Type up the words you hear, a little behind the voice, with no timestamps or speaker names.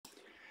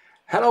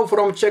Hello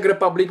from Czech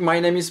Republic, my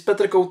name is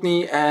Petr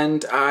Koutný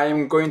and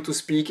I'm going to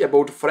speak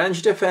about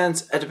French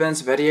defense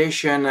advanced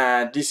variation.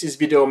 This is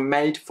video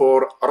made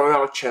for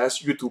Royal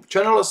Chess YouTube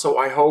channel, so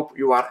I hope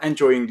you are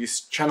enjoying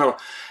this channel.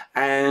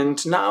 And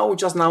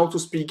just now to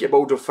speak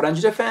about the French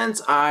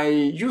defense, I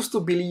used to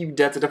believe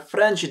that the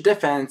French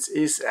defense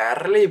is a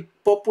really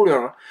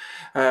popular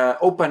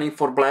opening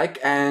for black,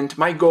 and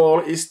my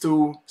goal is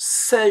to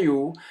show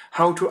you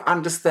how to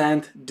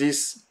understand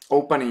this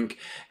opening.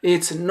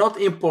 It's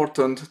not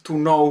important to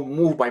know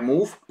move by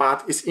move,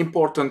 but it's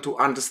important to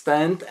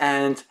understand.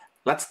 And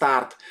let's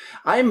start.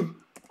 I'm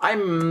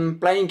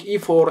playing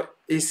e4,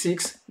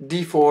 e6,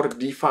 d4,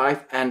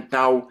 d5, and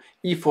now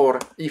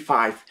e4,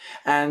 e5.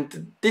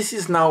 And this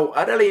is now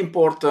a really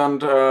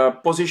important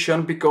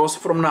position, because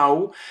from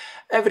now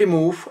every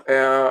move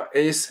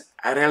is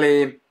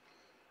really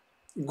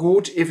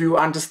good if you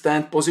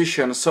understand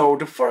position. So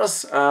the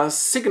first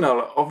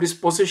signal of this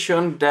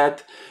position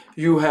that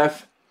you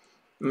have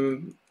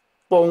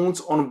pawns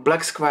on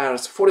black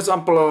squares. For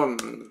example,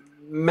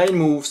 main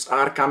moves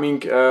are coming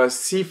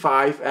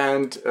c5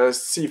 and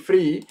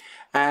c3,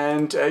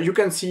 and you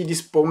can see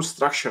this pawn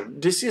structure.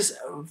 This is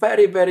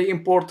very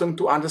important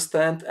to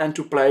understand and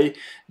to play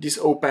this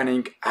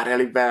opening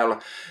really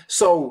well.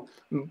 So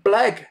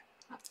black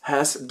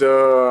has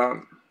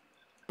the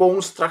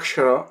pawn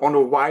structure on the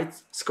white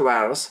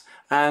squares,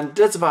 and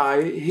that's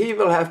why he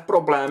will have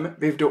problem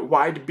with the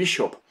white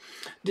bishop.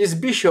 This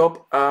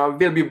bishop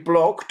will be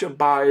blocked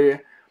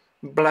by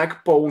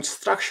black pawn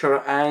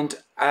structure, and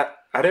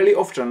really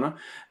often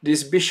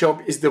this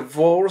bishop is the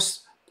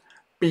worst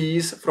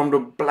piece from the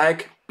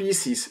black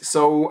pieces.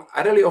 So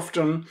really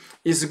often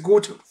it's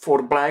good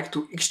for black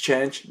to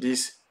exchange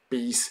this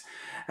piece.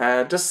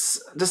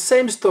 The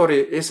same story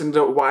is in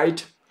the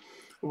white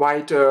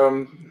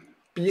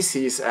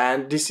pieces,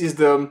 and this is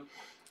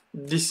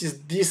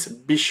this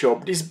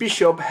bishop. This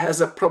bishop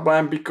has a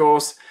problem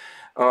because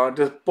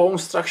the pawn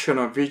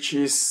structure which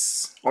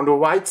is on the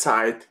white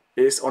side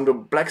is on the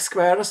black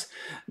squares.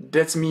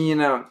 That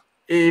means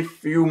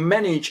if you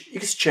manage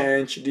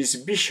exchange this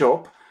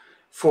bishop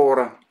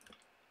for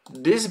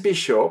this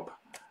bishop,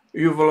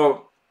 you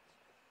will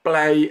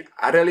play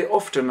really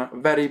often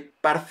very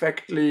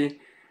perfectly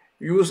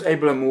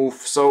usable move.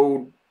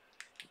 So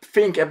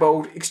think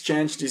about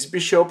exchange these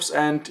bishops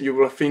and you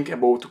will think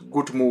about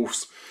good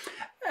moves.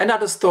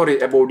 Another story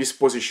about this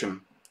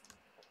position.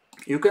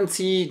 You can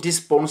see this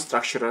pawn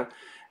structure,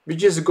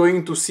 which is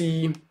going to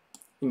see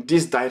in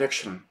this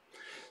direction.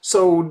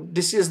 So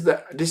this is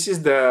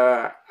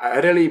the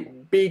really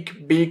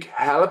big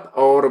help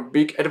or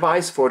big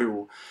advice for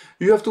you.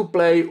 You have to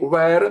play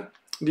where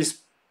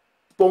this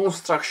pawn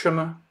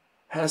structure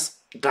has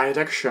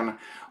direction,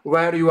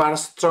 where you are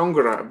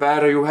stronger,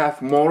 where you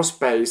have more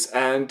space,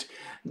 and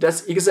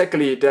that's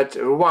exactly that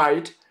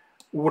white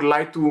would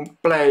like to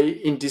play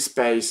in this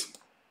space.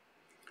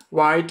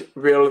 White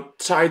will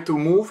try to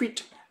move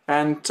it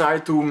and try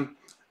to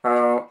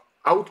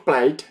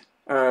outplay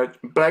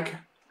black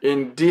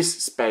in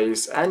this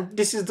space. And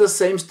this is the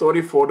same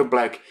story for the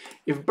black.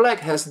 If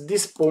black has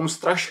this pawn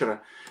structure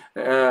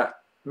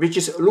which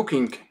is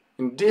looking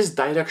in this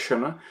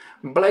direction,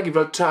 black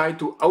will try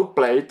to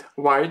outplay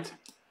white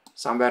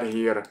somewhere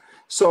here.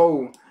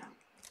 So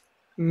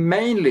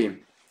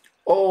mainly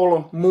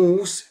all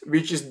moves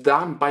which is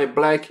done by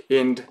black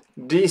in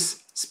this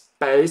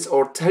space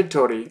or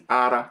territory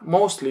are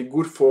mostly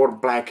good for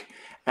black,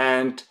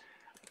 and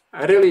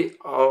really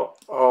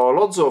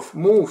lots of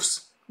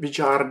moves which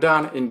are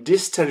done in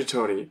this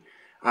territory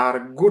are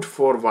good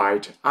for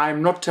white.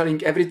 I'm not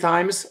telling every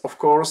times, of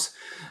course,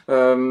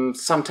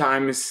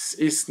 sometimes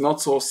it's not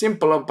so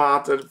simple,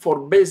 but for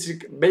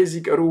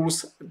basic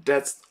rules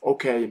that's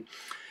okay.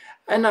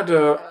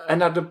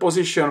 Another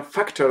position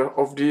factor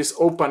of this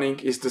opening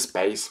is the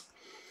space.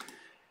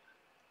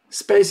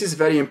 Space is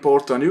very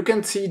important. You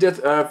can see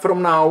that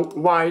from now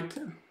white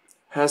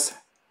has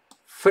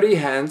free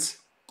hands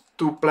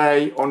to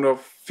play on the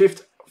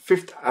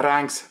fifth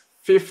rank,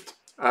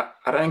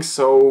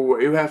 so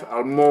you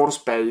have more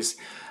space.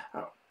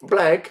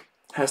 Black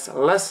has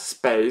less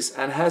space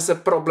and has a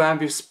problem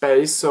with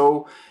space,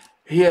 so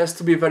he has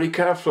to be very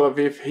careful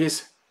with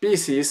his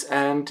pieces,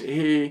 and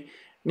he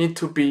needs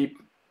to be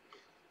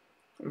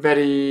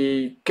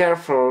very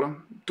careful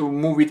to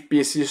move his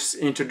pieces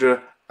into the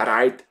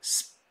right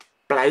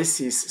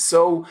places.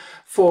 So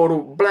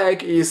for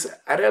black is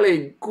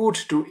really good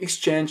to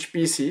exchange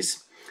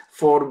pieces.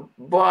 For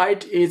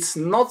white it's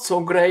not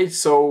so great,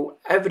 so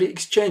every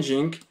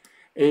exchanging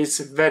is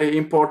very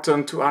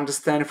important to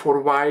understand for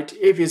white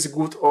if it's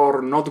good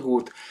or not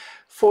good.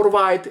 For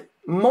white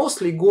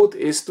mostly good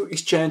is to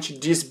exchange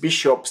these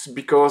bishops,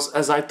 because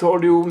as I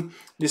told you,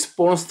 this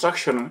pawn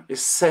structure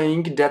is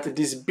saying that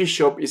this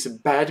bishop is a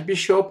bad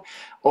bishop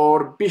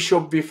or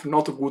bishop with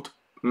not a good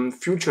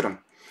future.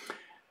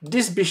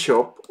 This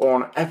bishop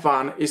on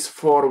f1 is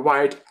for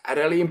white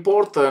really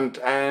important,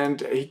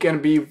 and he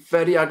can be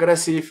very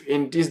aggressive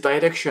in this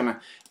direction,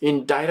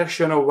 in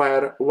direction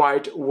where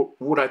white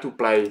would like to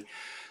play.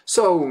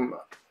 So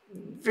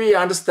we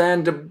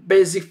understand the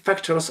basic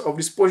factors of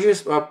these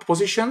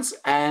positions,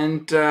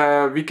 and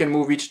we can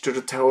move it to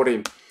the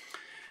theory.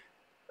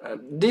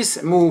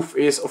 This move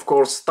is of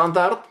course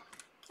standard,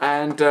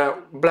 and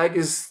black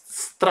is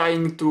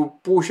trying to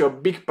push a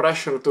big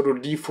pressure to the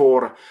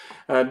d4.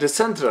 The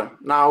center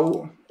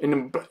now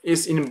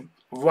is in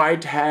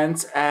white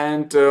hands,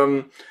 and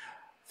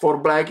for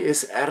black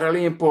is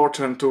really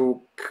important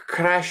to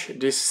crash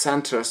this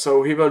center.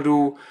 So he will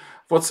do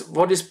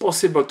what is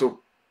possible to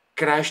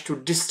crash, to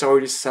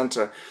destroy this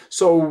center.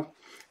 So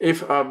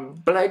if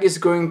black is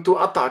going to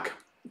attack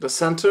the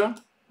center,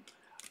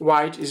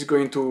 white is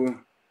going to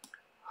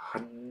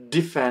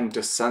defend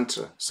the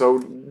center. So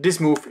this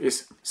move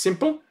is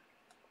simple,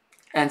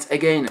 and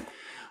again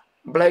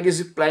black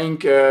is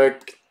playing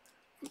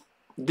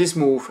this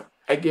move.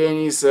 Again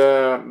is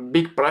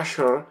big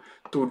pressure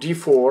to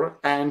d4,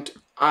 and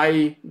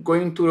I'm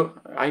going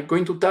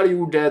to tell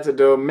you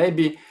that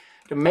maybe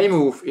the main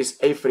move is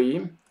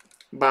a3,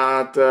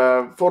 but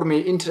for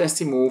me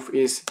interesting move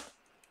is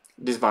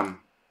this one.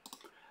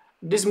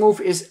 This move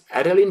is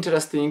really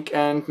interesting,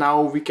 and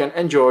now we can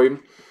enjoy,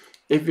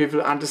 if we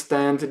will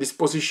understand this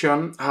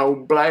position, how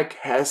black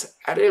has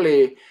a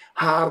really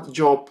hard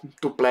job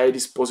to play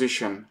this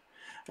position.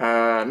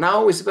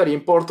 Now it's very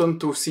important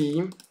to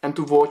see and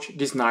to watch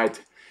this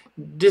knight.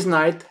 This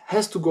knight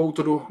has to go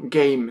to the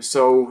game,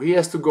 so he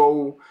has to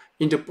go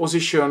in the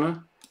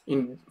position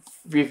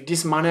with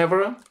this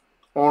maneuver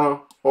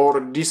or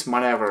this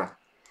maneuver.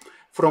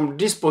 From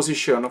this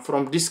position,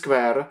 from this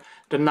square,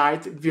 the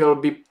knight will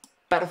be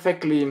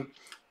perfectly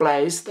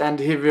placed, and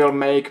he will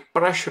make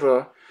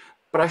pressure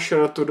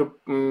to the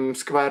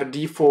square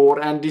d4,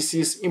 and this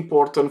is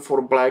important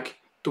for black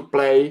to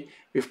play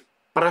with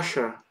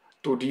pressure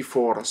to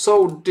d4.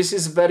 So this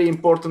is very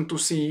important to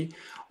see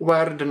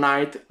where the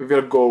knight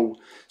will go.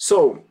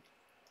 So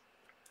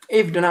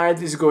if the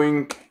knight is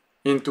going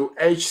into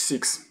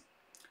h6,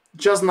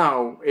 just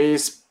now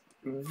is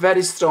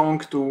very strong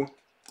to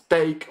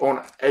take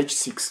on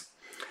h6,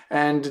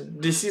 and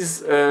this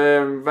is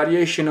a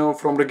variation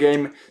from the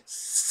game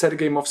Set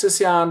Game of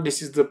Session.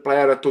 This is the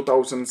player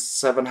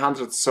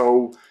 2700,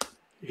 so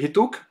he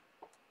took,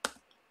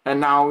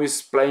 and now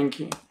is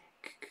playing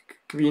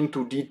queen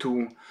to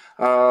d2.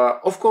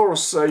 Of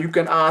course you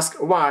can ask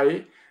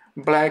why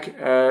black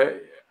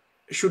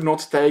should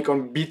not take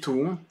on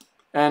b2,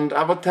 and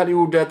I will tell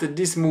you that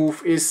this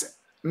move is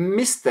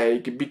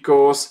mistake,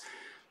 because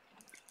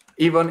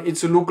even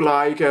it look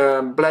like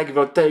black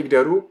will take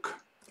the rook,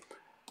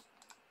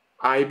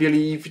 I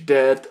believe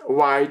that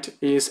white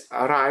is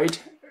right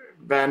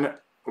when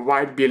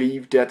white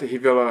believe that he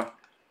will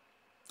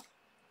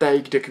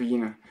take the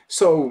queen.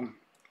 So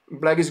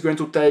black is going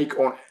to take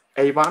on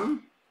a1,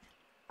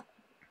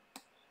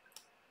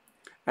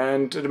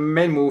 and the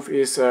main move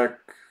is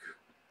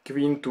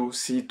queen to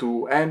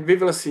c2, and we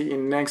will see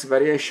in next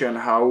variation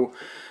how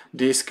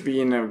this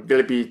queen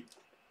will be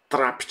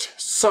trapped.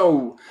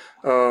 So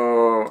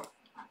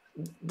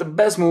the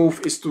best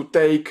move is to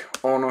take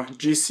on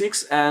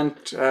g6, and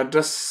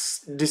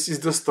this is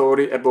the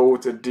story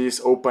about this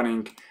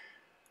opening.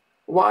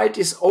 White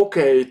is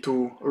okay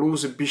to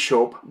lose a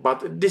bishop,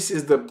 but this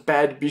is the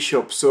bad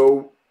bishop,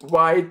 so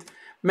white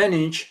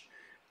managed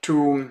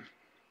to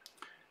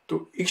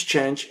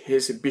exchange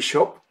his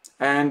bishop,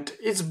 and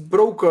it's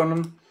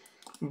broken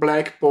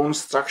black pawn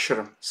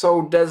structure.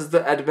 So that's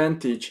the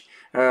advantage.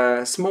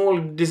 Small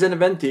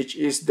disadvantage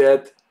is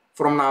that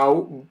from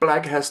now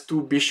black has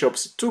two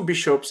bishops. Two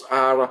bishops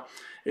are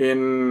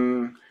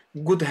in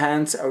good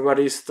hands,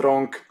 very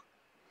strong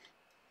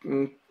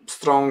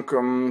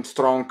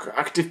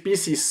active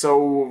pieces,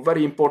 so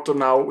very important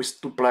now is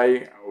to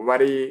play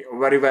very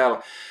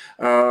well,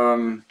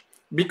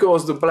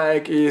 because the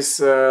black has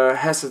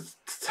a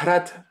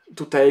threat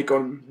to take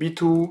on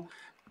b2.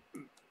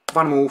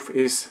 One move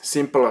is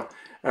simple.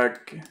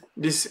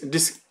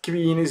 This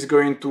queen is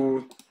going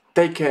to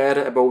take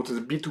care about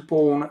the b2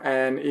 pawn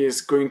and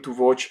is going to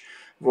watch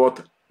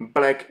what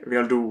black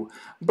will do.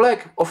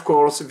 Black of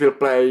course will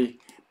play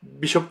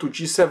bishop to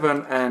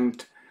g7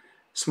 and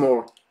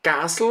small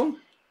castle,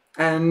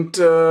 and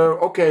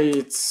okay,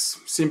 it's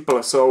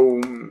simple,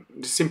 so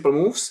the simple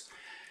moves.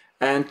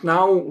 And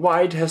now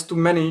white has to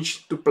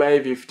manage to play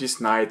with this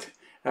knight.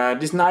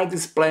 This knight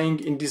is playing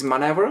in this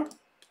maneuver,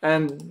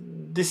 and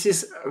this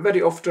is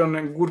very often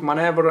a good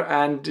maneuver,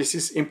 and this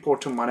is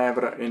important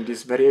maneuver in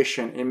this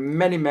variation, in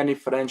many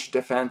French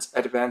defense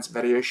advanced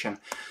variation.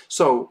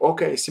 So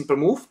okay, simple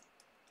move,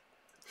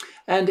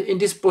 and in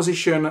this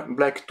position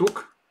black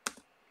took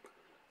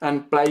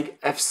and played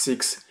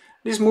f6.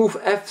 This move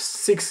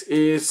f6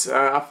 is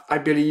I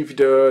believe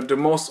the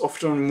most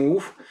often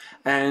move,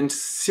 and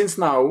since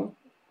now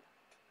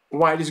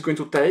white is going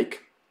to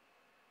take,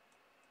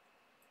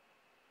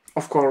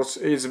 of course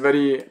it's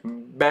very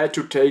bad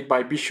to take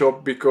by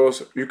bishop,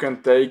 because you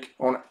can take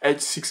on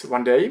h6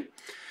 one day.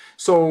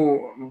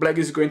 So black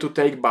is going to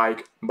take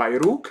by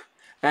rook,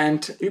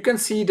 and you can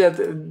see that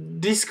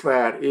this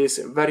square is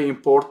very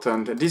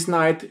important. This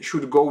knight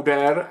should go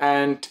there,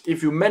 and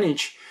if you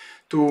manage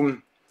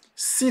to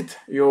sit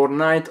your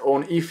knight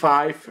on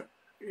e5,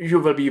 you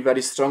will be a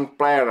very strong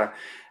player.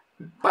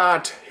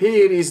 But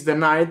here is the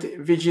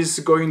knight which is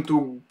going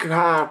to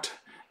guard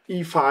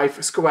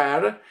e5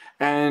 square,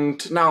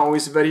 and now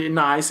is very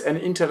nice and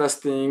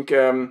interesting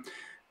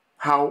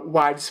how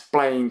white is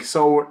playing.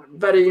 So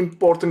very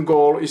important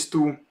goal is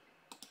to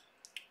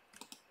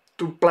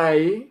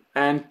play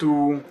and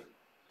to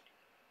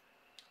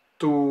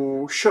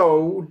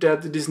show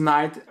that this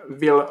knight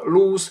will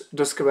lose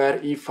the square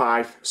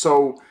e5.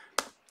 So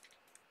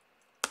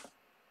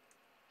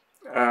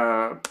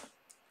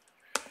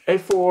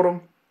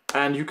a4,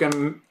 and you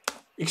can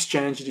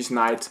exchange this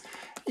knight.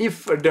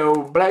 If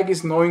the black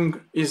is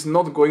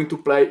not going to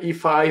play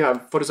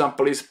e5, for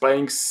example, is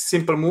playing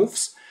simple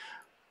moves,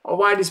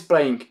 white is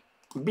playing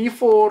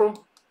b4,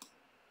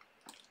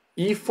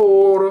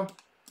 e4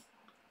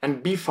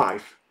 and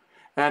b5,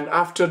 and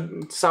after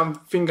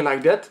something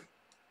like that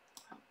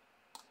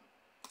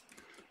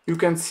you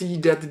can see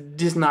that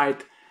this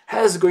knight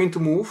has going to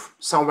move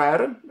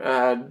somewhere,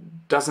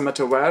 doesn't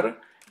matter where,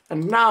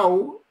 and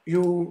now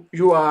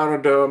you are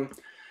the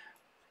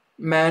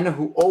man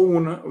who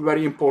own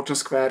very important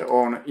square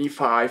on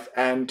e5,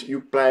 and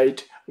you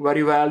played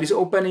very well this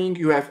opening,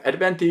 you have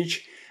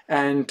advantage,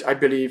 and I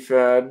believe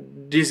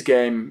this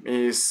game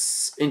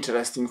is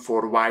interesting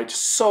for white.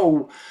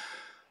 So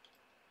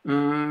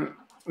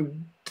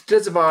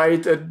that's why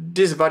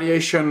this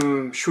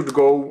variation should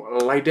go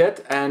like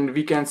that, and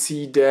we can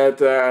see that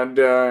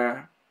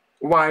the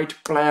white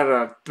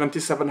player,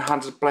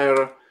 2700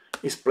 player,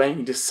 is playing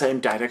in the same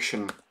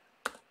direction.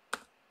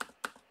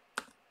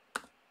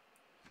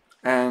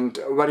 And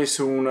very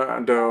soon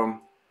the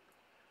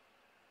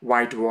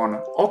white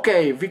won.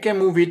 Okay, we can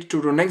move it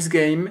to the next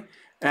game,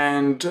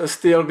 and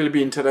still will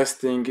be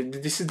interesting.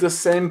 This is the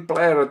same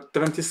player,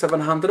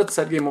 2700,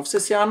 Sergei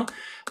Movsesyan,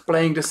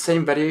 playing the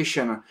same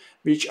variation,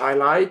 which I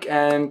like,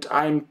 and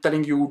I'm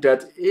telling you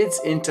that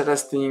it's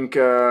interesting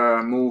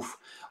move.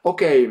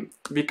 Okay,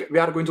 we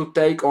are going to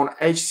take on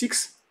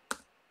h6,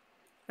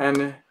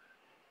 and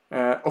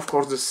of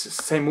course the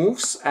same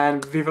moves,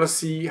 and we will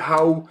see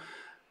how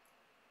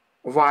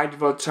white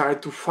will try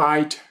to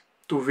fight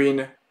to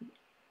win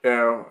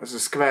the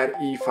square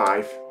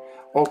e5.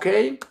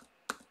 Okay,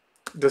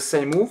 the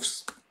same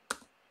moves,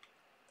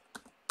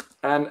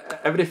 and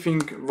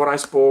everything what I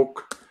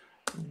spoke,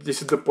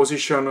 this is the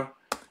position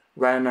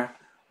when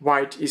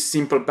white is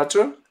simple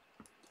better,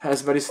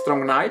 has very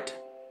strong knight,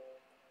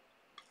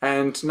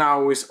 and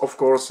now is of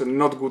course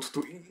not good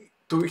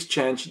to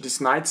exchange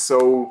this knight,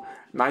 so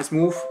nice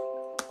move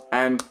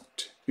and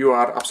you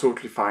are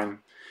absolutely fine.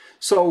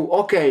 So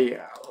okay,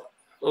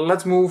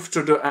 let's move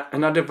to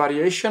another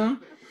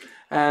variation,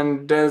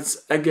 and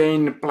that's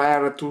again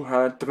player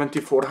to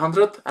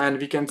 2400, and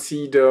we can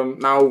see the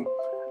now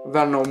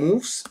well-known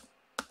moves,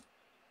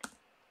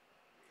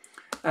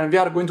 and we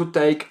are going to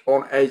take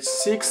on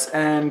h6,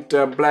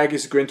 and black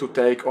is going to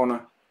take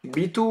on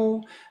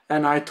b2,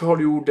 and I told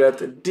you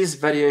that this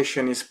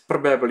variation is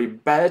probably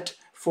bad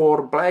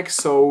for black,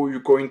 so you're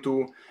going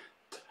to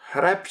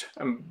trap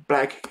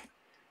black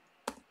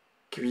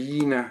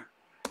queen.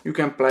 You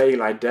can play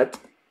like that.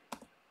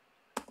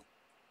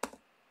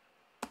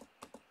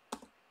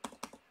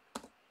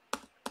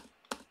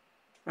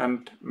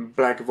 And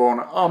black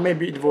won. Oh,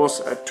 maybe it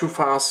was too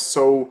fast,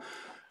 so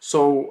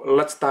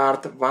let's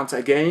start once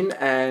again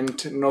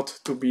and not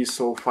to be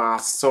so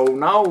fast. So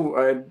now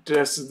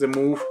this is the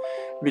move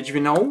which we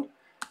know,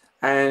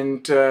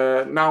 and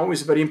now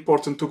it's very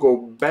important to go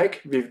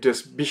back with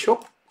this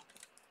bishop,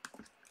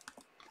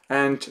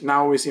 and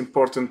now it's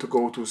important to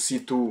go to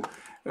c2.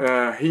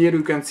 Here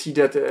you can see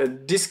that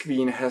this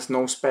queen has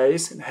no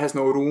space, has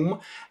no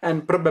room,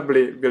 and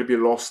probably will be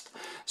lost.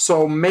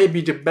 So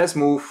maybe the best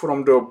move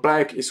from the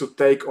black is to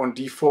take on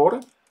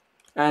d4,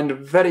 and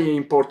very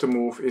important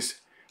move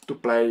is to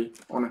play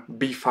on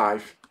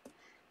b5.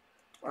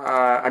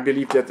 I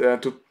believe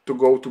that to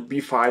go to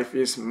b5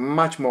 is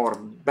much more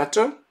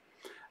better,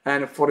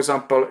 and for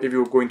example, if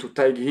you're going to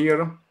take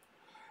here,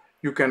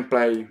 you can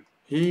play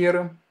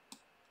here,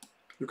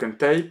 you can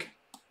take,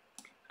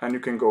 and you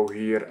can go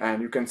here,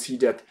 and you can see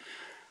that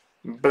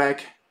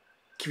black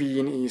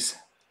queen is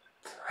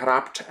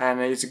trapped, and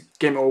it's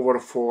game over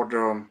for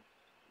the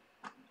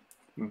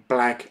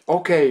black.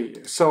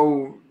 Okay,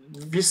 so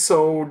we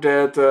saw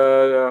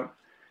that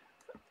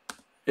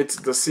it's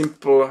the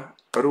simple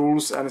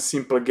rules and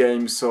simple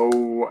game.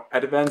 So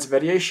advanced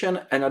variation,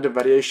 another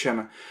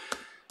variation.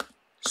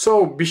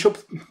 So bishop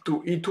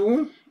to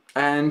e2,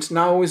 and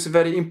now it's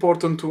very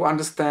important to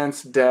understand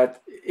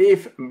that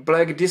if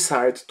black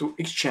decides to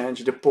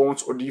exchange the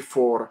pawns on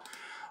d4,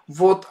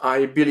 what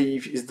I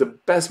believe is the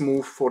best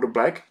move for the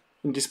black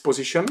in this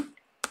position,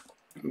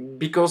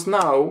 because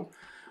now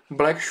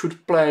black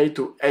should play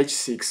to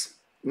h6.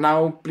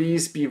 Now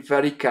please be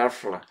very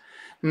careful.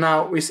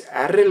 Now it's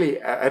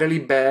really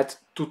bad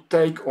to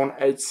take on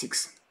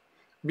h6,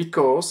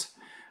 because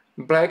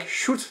black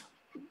should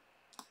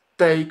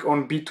take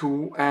on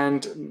b2,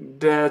 and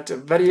that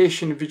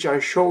variation which I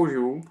showed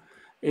you,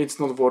 it's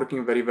not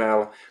working very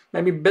well.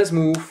 Maybe best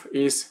move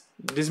is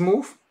this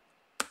move,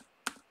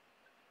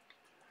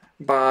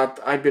 but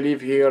I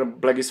believe here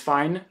black is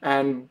fine,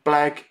 and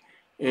black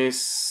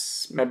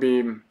is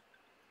maybe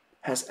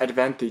has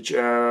advantage,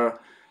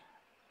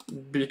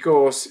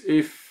 because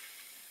if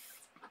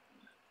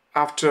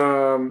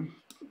after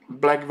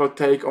black will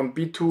take on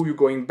b2, you're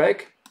going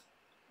back,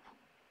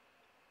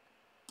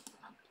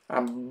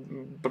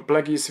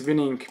 black is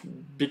winning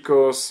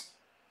because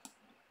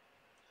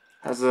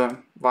has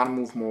one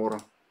move more.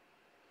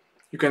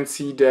 You can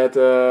see that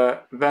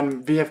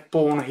when we have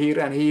pawn here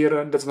and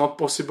here, that's not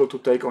possible to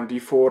take on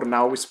d4.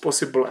 Now it's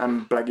possible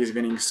and black is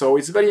winning. So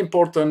it's very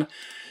important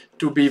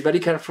to be very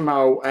careful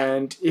now,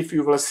 and if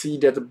you will see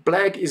that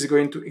black is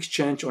going to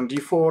exchange on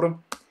d4,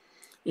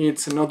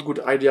 it's not good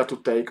idea to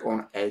take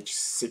on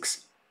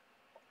h6.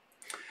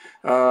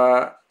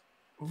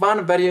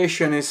 One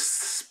variation is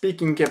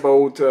speaking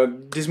about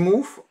this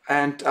move,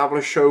 and I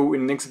will show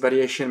in next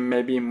variation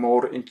maybe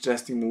more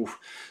interesting move.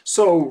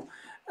 So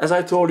as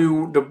I told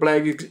you, the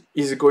black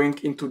is going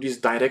into this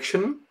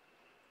direction,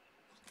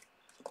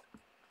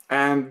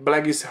 and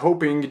black is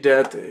hoping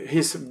that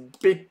his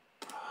big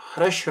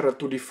pressure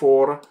to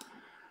d4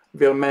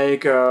 will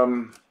make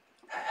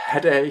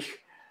headache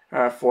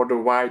for the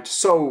white.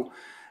 So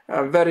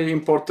a very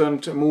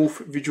important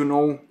move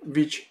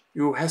which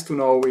you has to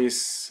know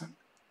is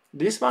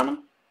this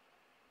one,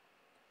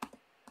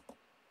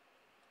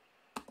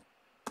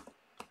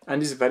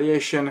 and this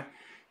variation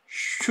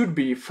should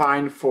be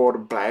fine for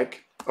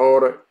black,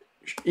 or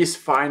is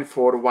fine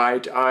for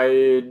white.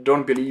 I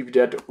don't believe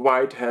that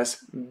white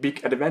has big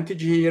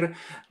advantage here.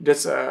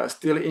 That's a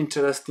still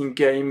interesting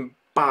game,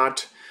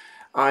 but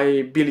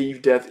I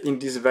believe that in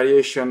this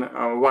variation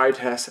white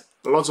has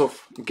lots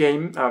of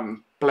game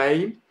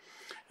play,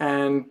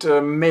 and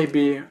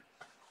maybe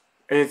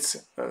it's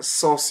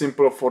so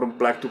simple for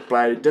black to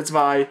play. That's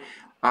why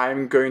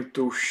I'm going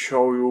to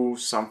show you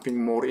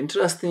something more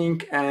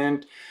interesting.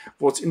 And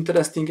what's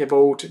interesting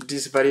about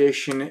this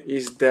variation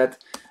is that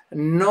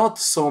not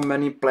so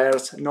many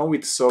players know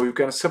it, so you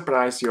can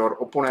surprise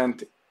your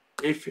opponent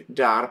if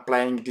they are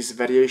playing this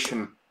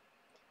variation.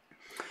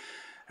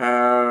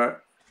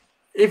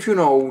 If you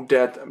know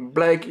that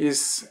black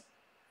is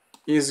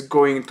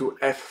going to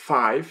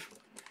f5,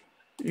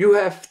 you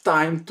have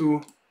time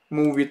to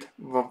move it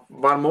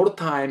one more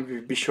time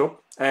with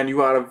bishop, and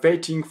you are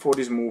waiting for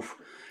this move,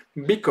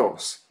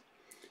 because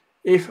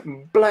if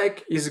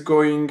black is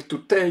going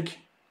to take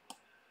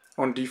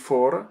on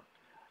d4,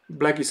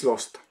 black is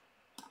lost.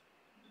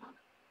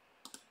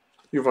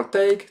 You will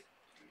take,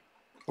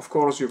 of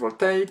course you will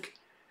take,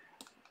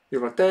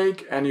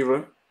 and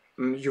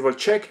you will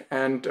check,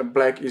 and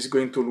black is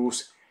going to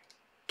lose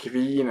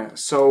queen.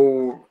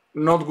 So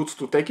not good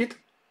to take it,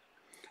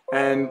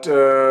 and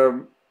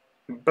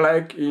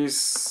black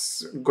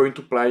is going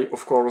to play,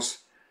 of course,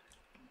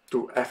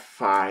 to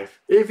f5.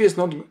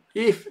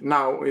 If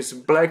now is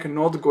black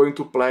not going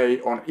to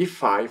play on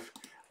e5,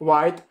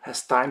 white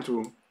has time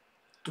to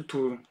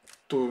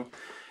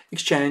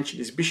exchange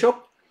this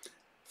bishop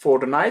for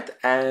the knight,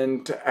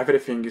 and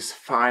everything is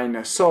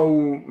fine. So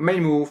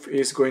main move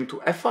is going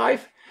to f5,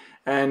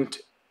 and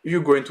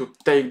you're going to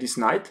take this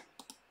knight.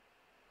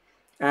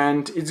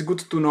 And it's good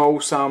to know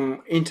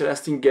some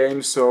interesting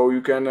games, so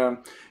you can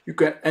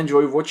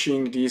enjoy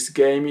watching this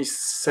game. Is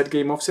set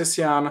game of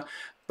Session,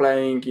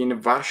 playing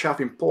in Warsaw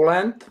in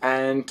Poland,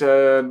 and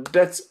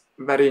that's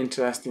very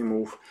interesting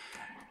move.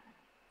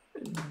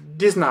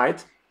 This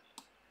knight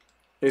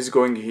is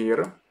going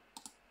here,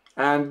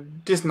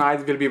 and this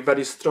knight will be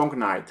very strong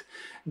knight.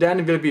 Then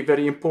it will be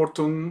very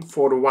important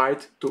for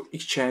white to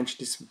exchange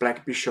these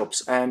black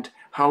bishops, and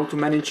how to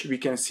manage we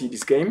can see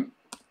this game.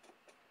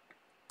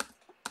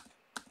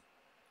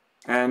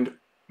 And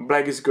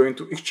black is going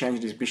to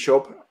exchange this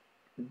bishop.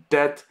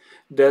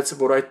 That's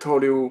what I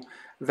told you,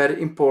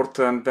 very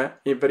important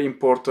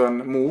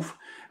move,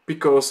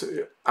 because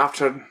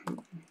after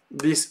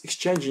this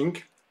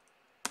exchanging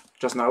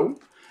just now,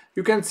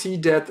 you can see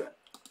that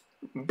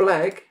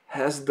black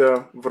has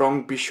the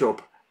wrong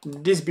bishop.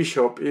 This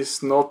bishop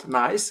is not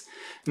nice,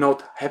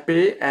 not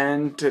happy,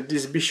 and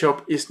this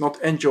bishop is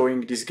not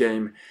enjoying this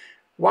game.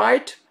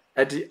 White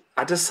at the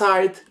other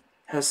side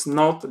has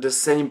not the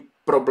same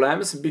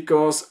problems,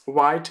 because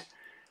white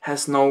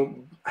has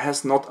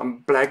not a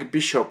black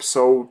bishop.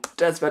 So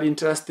that's very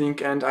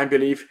interesting, and I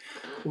believe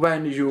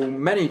when you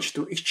manage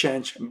to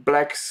exchange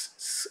black's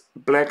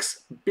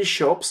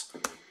bishops,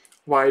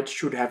 white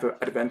should have an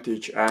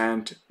advantage,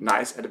 and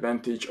nice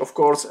advantage. Of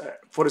course,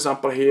 for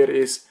example, here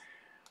is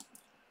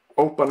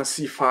open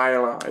C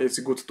file. It's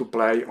good to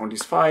play on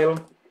this file,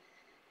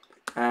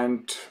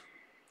 and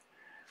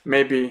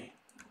maybe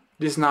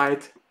this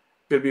knight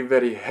will be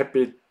very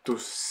happy to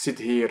sit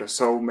here.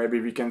 So maybe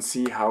we can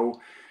see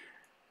how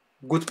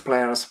good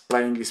players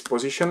playing this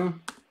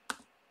position,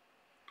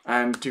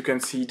 and you can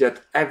see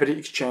that every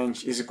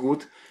exchange is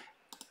good,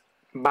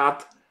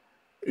 but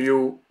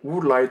you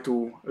would like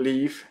to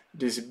leave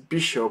this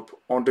bishop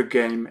on the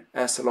game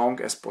as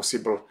long as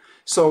possible.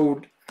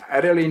 So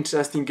a really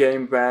interesting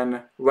game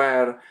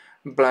where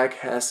black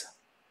has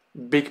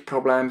big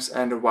problems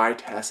and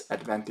white has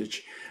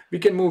advantage. We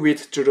can move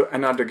it to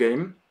another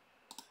game.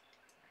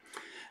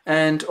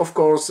 And of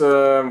course,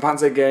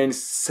 once again,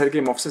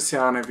 Sergei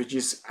Movsesian, which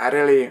is a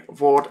really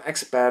world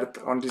expert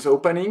on this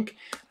opening,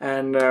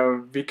 and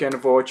we can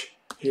watch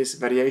his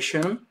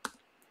variation.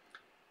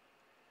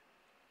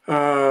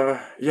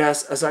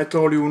 Yes, as I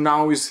told you,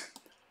 now is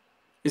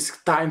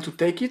time to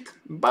take it,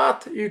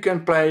 but you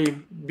can play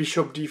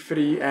bishop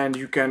d3 and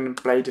you can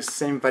play the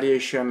same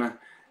variation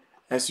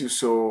as you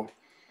saw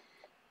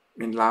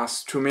in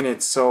last 2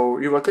 minutes. So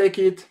you will take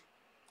it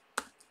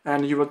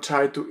and you will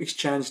try to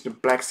exchange the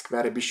black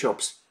square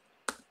bishops.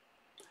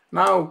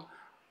 Now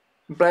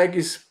black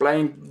is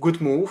playing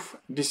good move.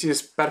 This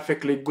is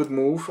perfectly good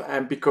move,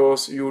 and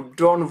because you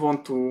don't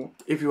want to,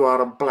 if you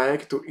are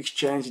black, to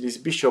exchange this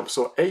bishop.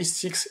 So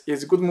a6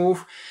 is good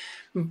move,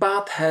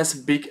 but has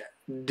big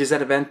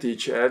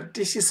disadvantage.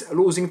 This is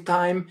losing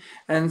time,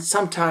 and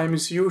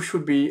sometimes you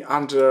should be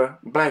under,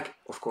 black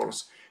of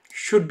course,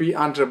 should be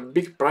under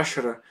big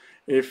pressure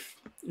if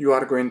you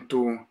are going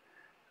to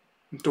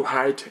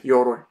hide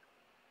your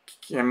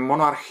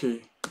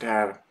monarchy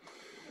there.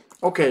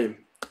 Okay,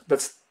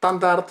 that's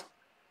standard.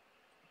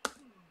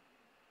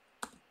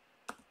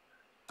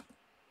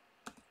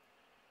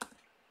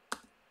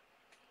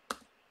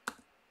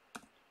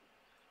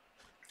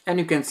 And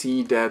you can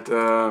see that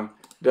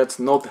that's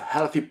not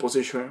healthy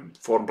position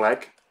for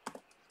black,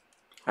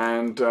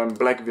 and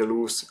black will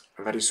lose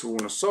very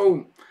soon.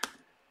 So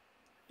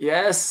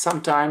yes,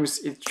 sometimes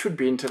it should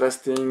be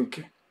interesting,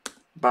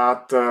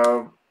 but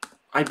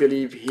I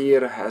believe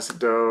here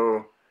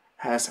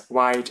has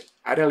white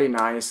a really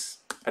nice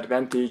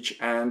advantage,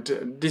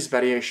 and this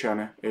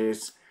variation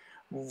is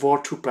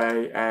worth to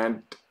play,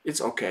 and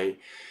it's okay.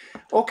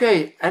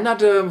 Okay,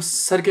 another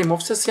Sergei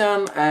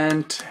Movsesian,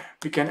 and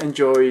we can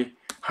enjoy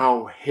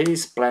how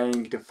he's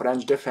playing the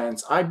French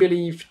defense. I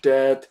believe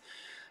that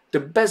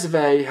the best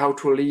way how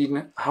to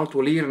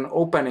learn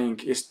opening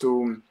is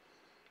to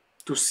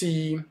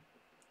see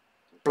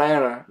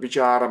players which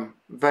are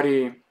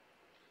very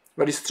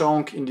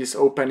strong in this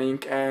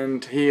opening,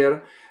 and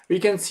here we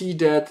can see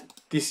that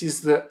this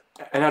is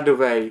another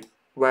way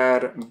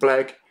where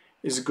black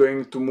is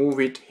going to move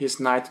his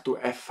knight to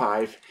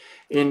f5.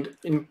 In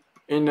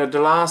the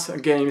last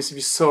games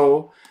we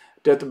saw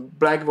that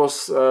black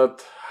was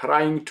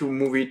trying to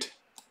move it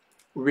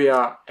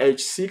via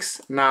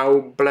h6. Now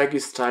black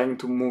is trying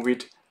to move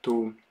it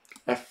to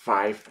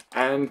f5,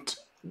 and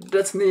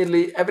that's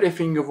nearly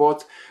everything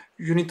what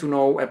you need to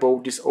know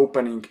about this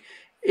opening.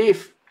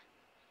 If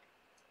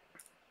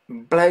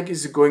black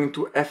is going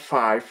to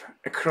f5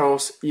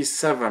 across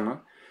e7,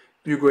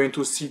 you're going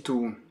to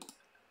c2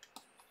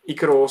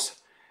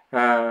 across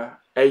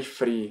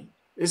a3.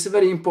 It's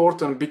very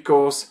important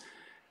because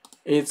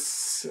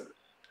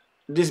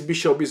this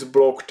bishop is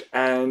blocked,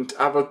 and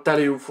I will tell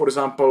you, for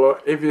example,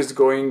 if it's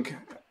going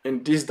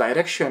in this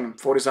direction,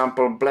 for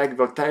example, black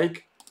will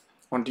take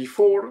on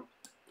d4,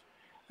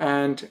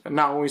 and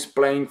now is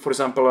playing, for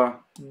example,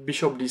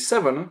 bishop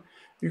d7.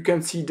 You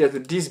can see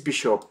that this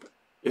bishop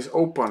is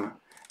open,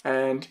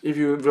 and if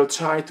you will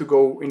try to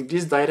go in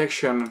this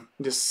direction,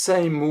 the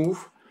same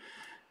move,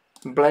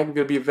 black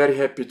will be very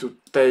happy to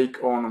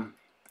take on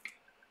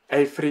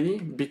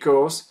a3,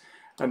 because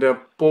the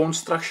pawn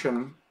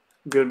structure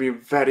will be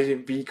very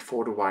weak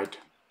for the white.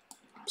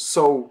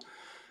 So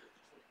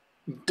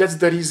that's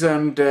the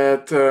reason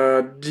that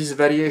this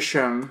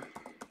variation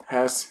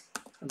has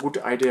a good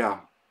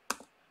idea.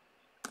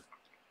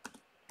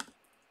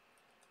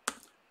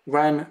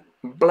 When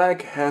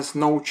black has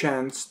no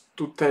chance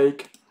to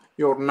take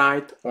your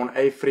knight on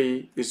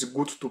a3, it's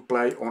good to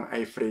play on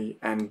a3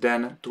 and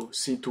then to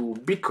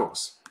c2,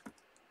 because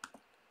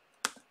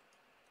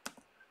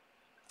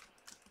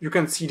you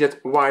can see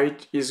that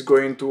white is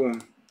going to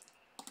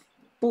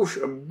push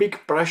a big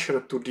pressure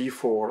to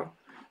d4,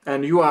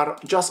 and you are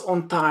just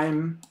on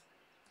time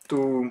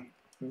to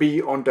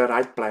be on the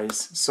right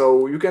place.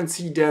 So you can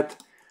see that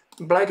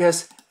black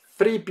has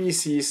 3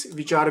 pieces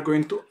which are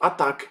going to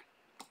attack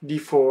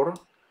d4,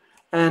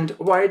 and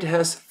white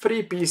has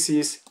 3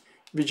 pieces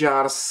which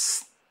are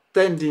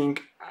standing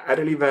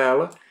really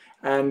well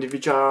and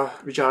which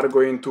are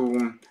going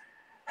to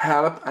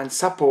help and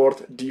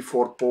support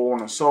d4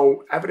 pawn.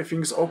 So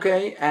everything's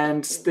okay,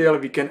 and still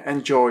we can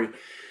enjoy.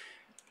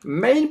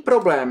 Main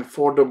problem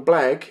for the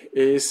black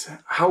is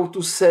how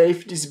to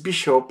save this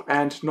bishop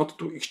and not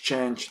to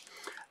exchange.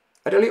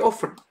 Really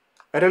often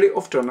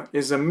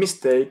is a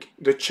mistake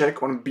the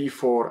check on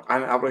b4,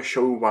 and I will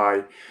show you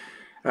why.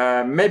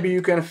 Maybe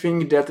you can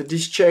think that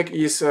this check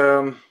is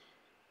good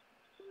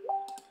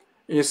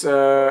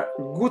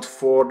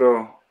for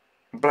the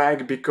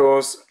black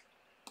because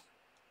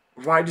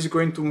white is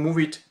going to move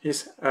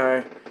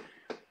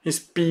his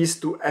piece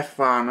to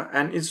f1,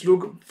 and it's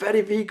look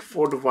very weak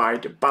for the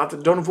white.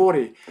 But don't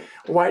worry,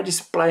 white is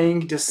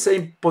playing the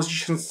same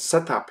position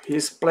setup.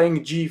 He's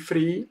playing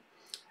g3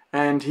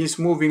 and he's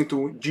moving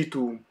to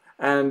g2,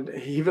 and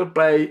he will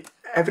play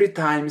every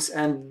times,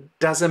 and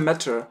doesn't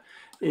matter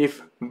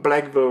if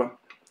black will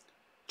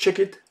check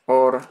it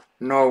or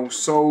no.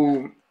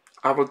 So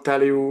I will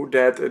tell you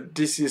that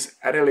this is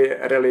a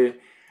really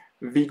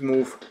weak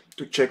move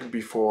to check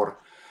before.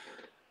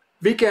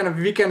 we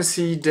can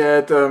see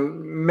that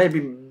maybe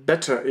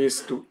better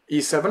is to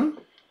e7,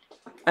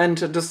 and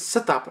the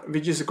setup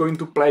which is going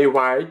to play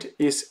white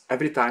is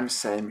every time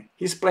same.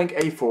 He's playing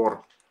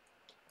a4.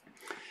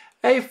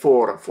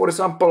 a4, for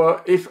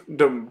example, if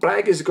the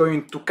black is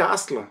going to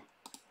castle,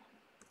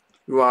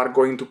 you are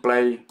going to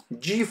play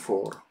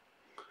g4,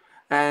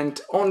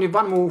 and only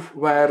one move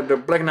where the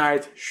black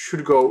knight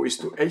should go is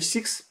to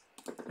h6,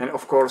 and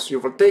of course you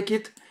will take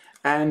it,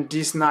 and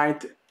this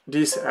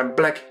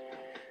black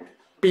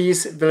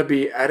piece will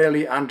be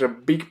really under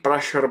big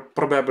pressure,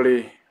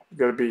 probably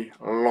will be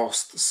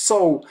lost.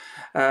 So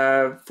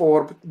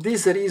for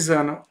this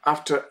reason,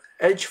 after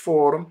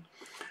h4,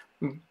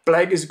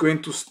 black is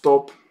going to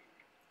stop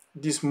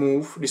this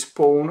move, this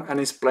pawn, and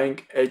is playing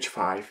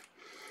h5.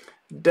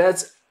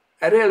 That's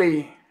a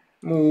really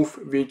move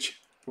which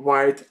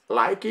white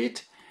like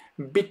it,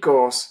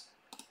 because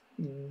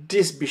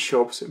these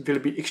bishops will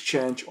be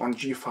exchanged on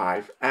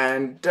g5,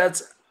 and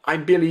that's, I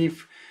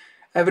believe,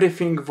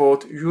 everything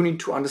what you need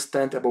to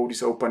understand about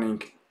this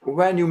opening.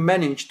 When you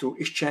manage to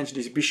exchange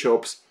these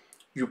bishops,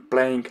 you're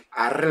playing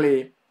a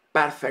really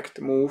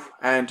perfect move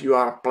and you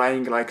are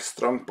playing like a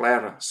strong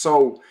player.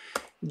 So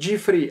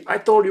g3, I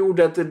told you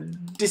that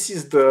this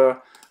is the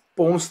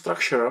pawn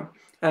structure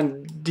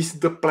and this is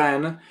the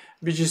plan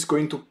which is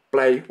going to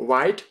play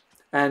white,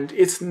 and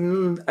it's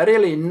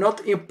really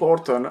not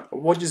important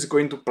what is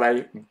going to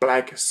play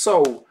black.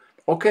 So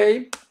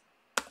okay,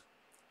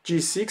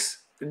 g6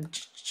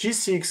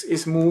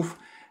 is move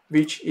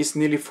which is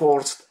nearly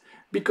forced,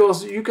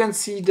 because you can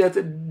see that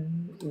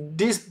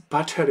this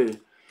battery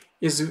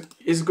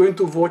is going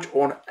to watch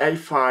on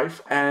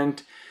a5,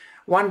 and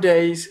one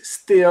day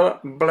still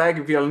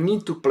black will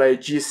need to play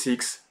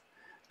g6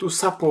 to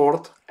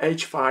support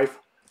h5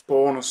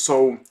 pawn,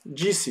 so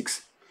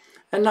g6.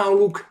 And now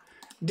look,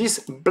 these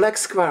black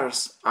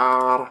squares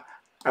are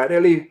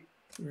really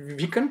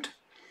weakened,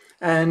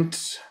 and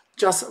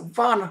just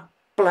one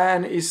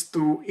plan is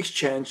to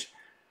exchange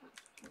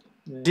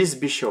these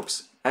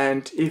bishops,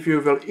 and if you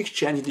will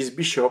exchange these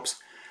bishops,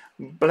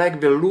 black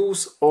will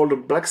lose all the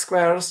black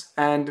squares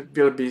and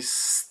will be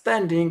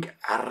standing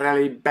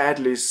really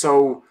badly.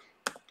 So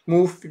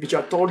move which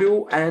I told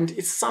you, and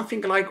it's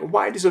something like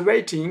white is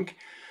waiting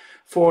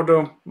for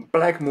the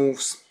black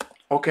moves.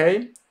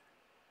 Okay,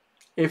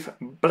 if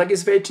black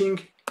is waiting,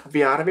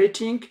 we are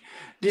waiting.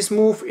 This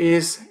move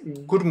is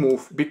good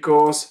move,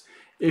 because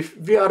if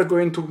we are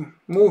going to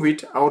move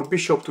it, our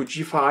bishop to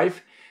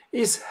g5,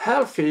 is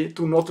healthy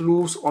to not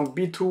lose on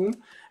b2,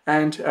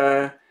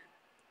 and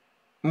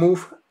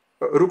move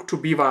rook to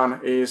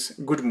b1 is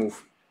good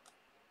move.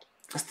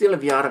 Still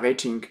we are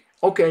waiting.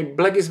 Okay,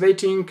 black is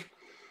waiting,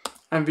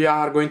 and we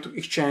are going to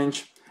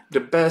exchange the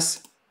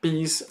best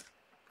piece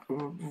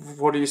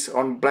what is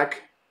on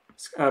black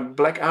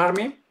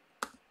army.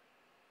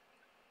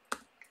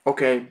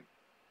 Okay,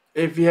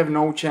 if we have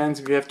no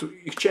chance, we have to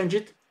exchange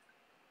it,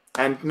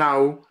 and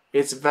now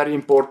it's very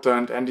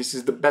important, and this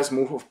is the best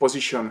move of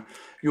position.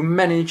 You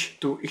manage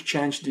to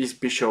exchange these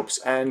bishops,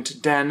 and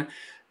then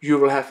you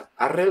will have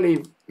a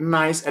really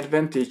nice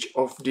advantage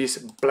of these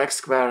black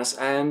squares,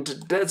 and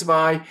that's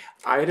why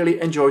I really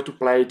enjoy to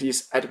play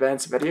this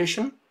advanced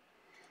variation,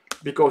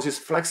 because it's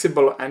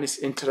flexible and it's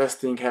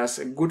interesting, has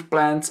good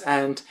plans,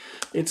 and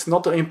it's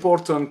not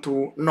important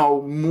to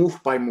know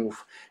move by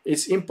move.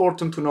 It's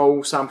important to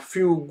know some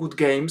few good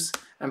games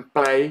and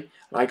play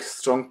like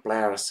strong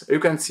players. You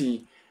can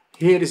see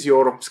here is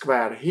your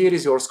square, here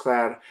is your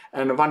square,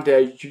 and one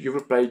day you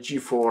will play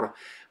g4.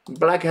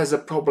 Black has a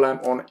problem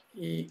on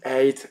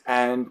e8,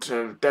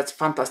 and that's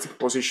fantastic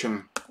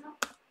position.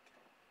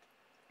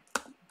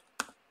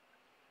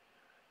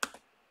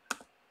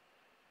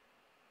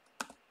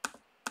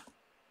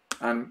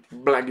 And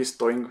black is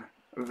doing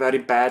very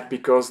bad,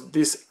 because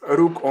this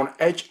rook on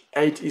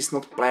h8 is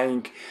not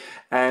playing,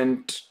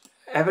 and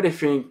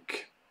everything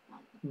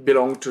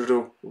belongs to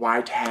the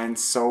white hand,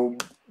 so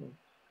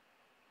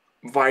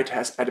white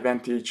has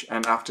advantage,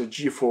 and after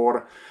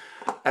g4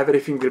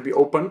 everything will be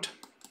opened,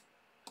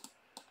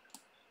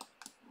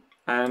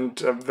 and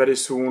very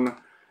soon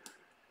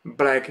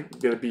black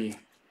will be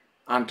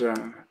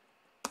under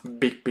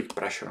big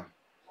pressure.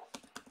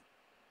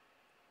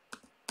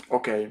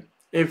 Okay,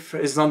 if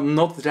it's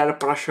not that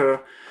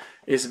pressure,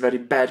 is very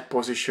bad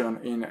position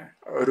in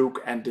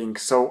rook ending.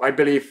 So I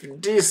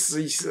believe this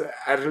is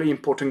a really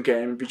important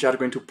game which are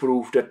going to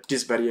prove that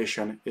this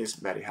variation is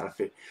very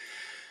healthy.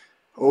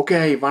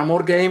 Okay, one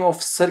more game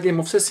of Sergei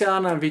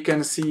Movsesyan, and we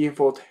can see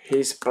what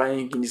he's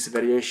playing in this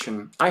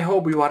variation. I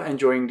hope you are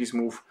enjoying this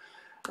move.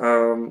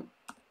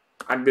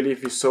 I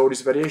believe we saw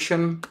this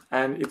variation,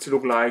 and it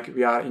looks like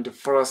we are in the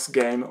first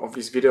game of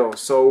this video.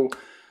 So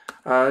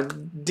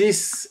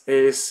this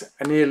is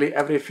nearly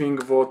everything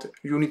what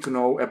you need to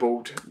know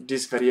about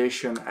this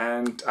variation,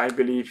 and I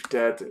believe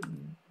that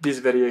this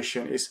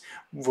variation is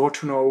what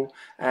to know,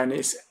 and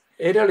is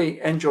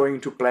really enjoying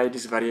to play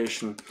this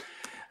variation.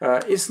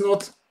 It's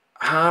not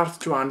hard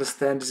to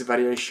understand this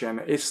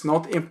variation. It's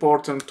not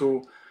important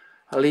to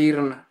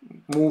learn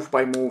move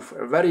by move.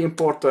 Very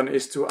important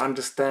is to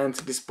understand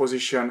this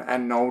position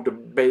and know the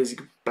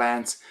basic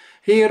plans.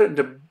 Here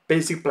the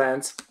basic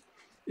plans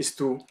is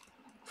to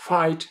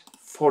fight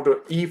for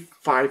the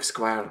e5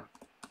 square,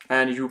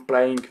 and you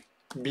playing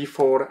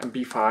b4 and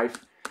b5,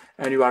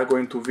 and you are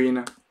going to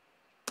win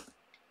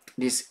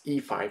this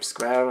e5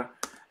 square,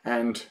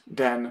 and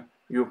then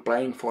you're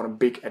playing for a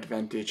big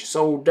advantage.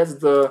 So that's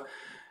the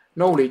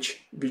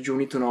knowledge which you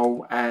need to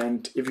know,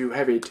 and if you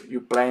have it,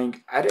 you're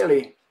playing a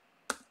really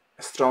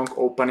strong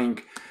opening.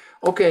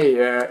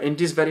 Okay, in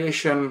this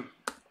variation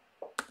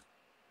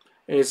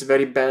it's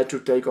very bad to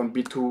take on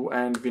b2,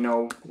 and we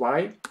know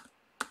why.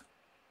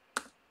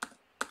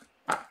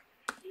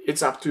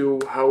 It's up to you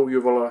how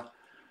you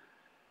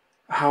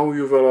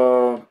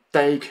will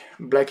take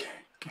black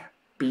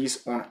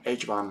piece on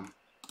h1.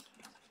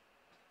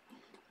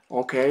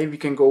 Okay, we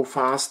can go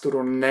fast to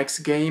the next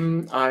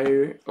game.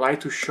 I like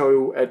to show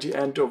you at the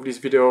end of this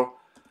video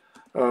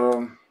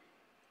how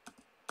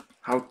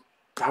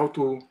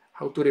to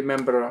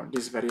remember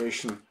this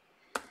variation.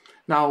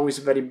 Now it's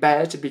very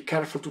bad. Be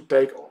careful to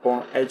take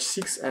on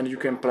h6, and you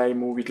can play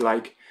move it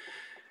like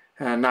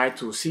knight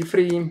to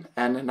c3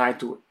 and knight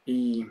to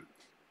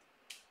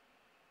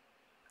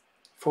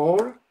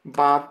e4,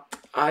 but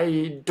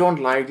I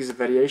don't like this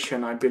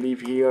variation. I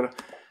believe here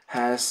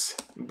has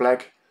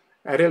black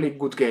a really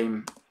good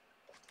game.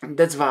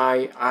 That's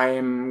why I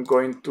am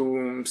going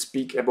to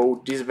speak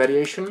about this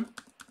variation,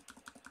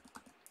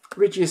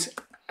 which is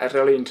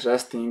really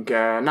interesting.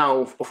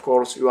 Now, of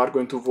course, you are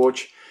going to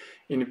watch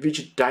in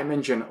which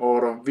dimension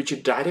or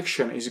which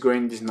direction is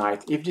going this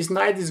knight. If this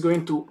knight is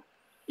going to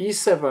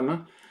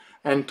e7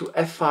 and to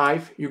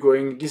f5, you're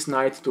going this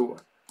knight to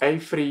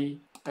a3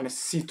 and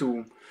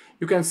c2.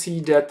 You can see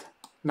that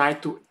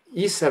knight to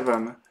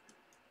e7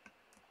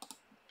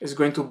 is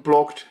going to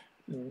block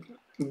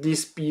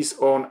this piece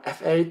on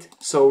f8,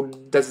 so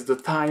that's the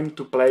time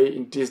to play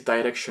in this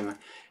direction.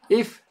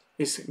 If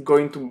it's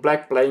going to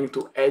black playing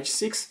to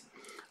h6,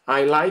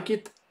 I like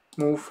it,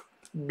 move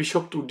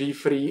bishop to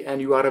d3,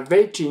 and you are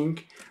waiting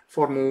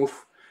for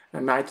move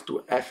knight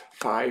to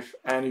f5,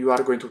 and you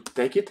are going to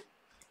take it.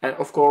 And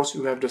of course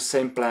you have the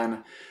same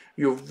plan.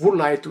 You would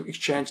like to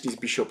exchange these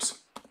bishops,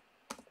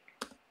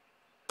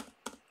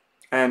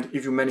 and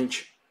if you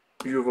manage,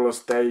 you will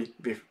stay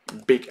with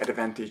big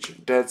advantage.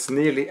 That's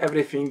nearly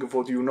everything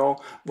what you know,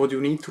 what you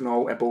need to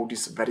know about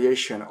this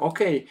variation.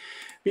 Okay,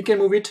 we can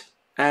move it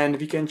and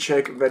we can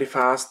check very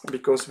fast,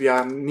 because we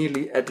are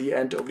nearly at the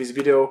end of this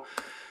video,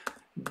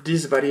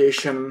 this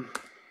variation.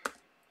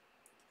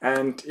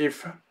 And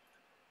if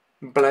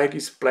black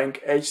is playing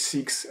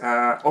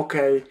h6,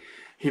 okay,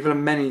 he will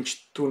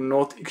manage to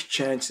not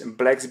exchange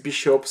black's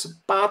bishops,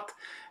 but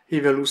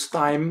he will lose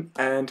time,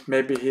 and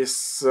maybe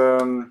his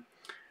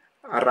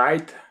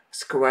right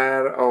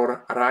square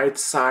or right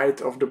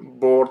side of the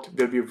board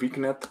will be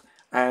weakened,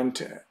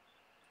 and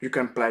you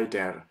can play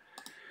there.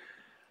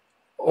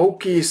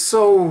 Okay,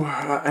 so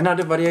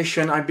another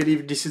variation, I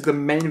believe this is the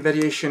main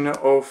variation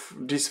of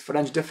this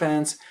French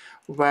defense,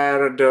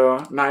 where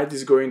the knight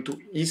is going to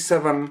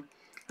e7,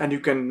 and you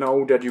can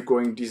know that you're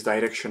going this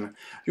direction.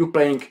 You're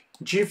playing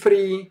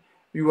g3,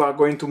 you are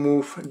going to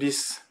move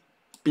this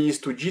piece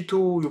to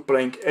g2, you're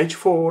playing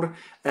h4,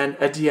 and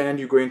at the end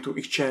you're going to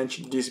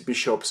exchange these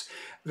bishops.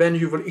 When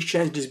you will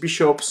exchange these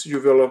bishops, you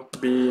will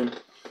be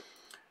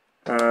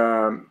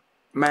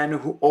men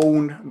who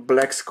own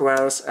black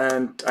squares,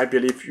 and I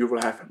believe you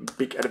will have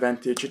big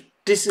advantage.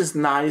 This is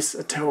nice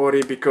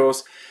theory,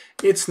 because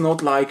it's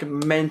not like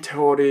main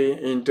theory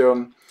in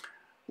the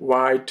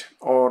white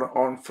or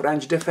on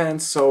French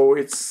defense, so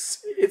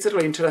it's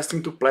really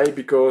interesting to play,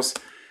 because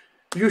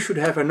you should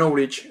have a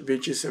knowledge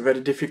which is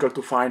very difficult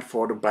to find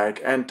for the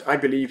black, and I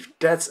believe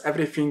that's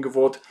everything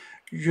what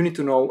you need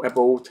to know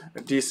about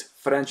this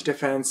French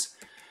defense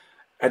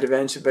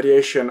advanced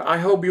variation. I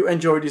hope you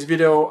enjoyed this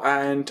video,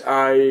 and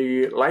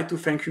I like to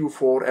thank you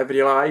for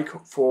every like,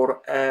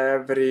 for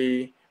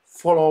every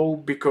follow,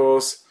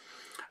 because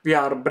we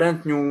are a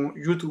brand new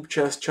YouTube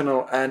chess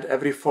channel, and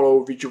every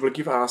follow which you will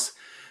give us,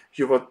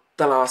 you will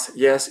tell us,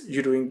 yes,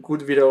 you're doing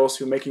good videos,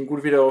 you're making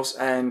good videos,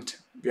 and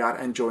we are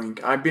enjoying.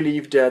 I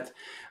believe that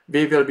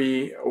we will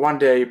be one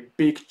day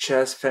big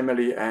chess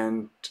family,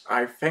 and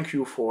I thank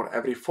you for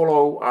every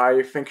follow.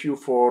 I thank you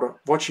for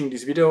watching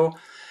this video,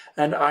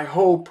 and I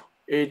hope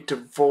it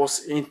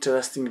was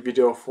interesting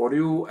video for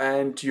you,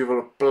 and you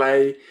will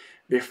play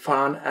with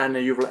fun, and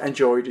you will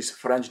enjoy this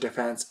French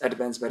defense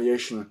advanced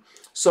variation.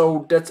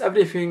 So that's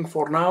everything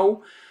for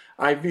now.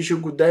 I wish you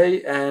a good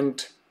day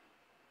and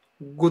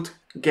good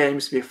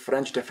games with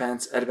French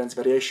defense advanced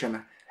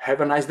variation. Have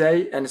a nice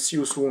day and see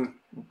you soon.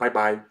 Bye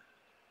bye.